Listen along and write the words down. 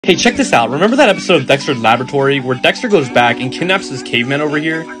Hey, check this out. Remember that episode of Dexter's Laboratory where Dexter goes back and kidnaps this caveman over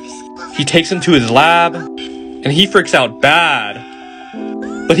here? He takes him to his lab, and he freaks out bad.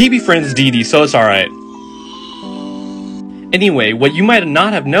 But he befriends Dee Dee, so it's alright. Anyway, what you might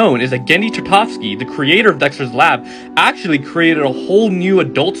not have known is that Genndy Tartakovsky, the creator of Dexter's Lab, actually created a whole new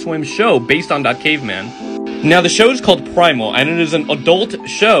Adult Swim show based on that caveman. Now, the show is called Primal, and it is an adult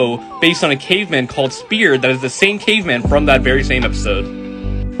show based on a caveman called Spear that is the same caveman from that very same episode.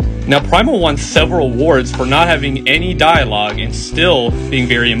 Now, Primal won several awards for not having any dialogue and still being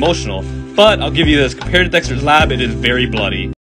very emotional. But I'll give you this, compared to Dexter's Lab, it is very bloody.